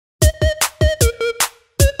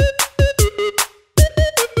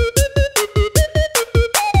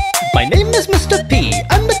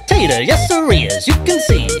yesterday, as you can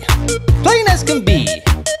see. Plain as can be.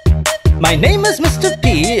 My name is Mr.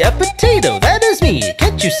 P, a potato, that is me.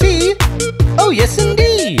 Can't you see? Oh yes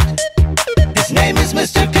indeed. His name is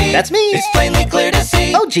Mr. P. That's me. It's plainly clear to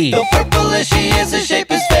see. Oh gee. Though purple as she is, his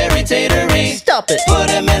shape is very tatery. Stop it. Put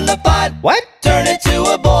him in the pot. What? Turn it to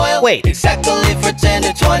a boil. Wait. Exactly for 10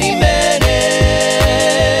 to 20 minutes.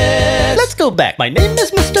 Let's go back. My name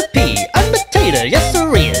is Mr. P. I'm a potato,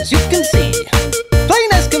 yesterday, as you can see.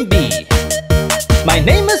 Plain as can be. My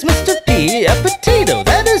name is Mr. P, a potato,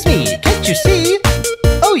 that is me. Can't you see?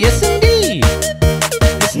 Oh yes indeed.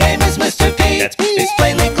 His name is Mr. P. That's me. It's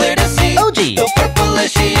plainly clear to see. Oh gee. Though purple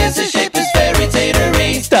as she is, his shape is very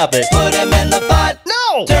tatery. Stop it.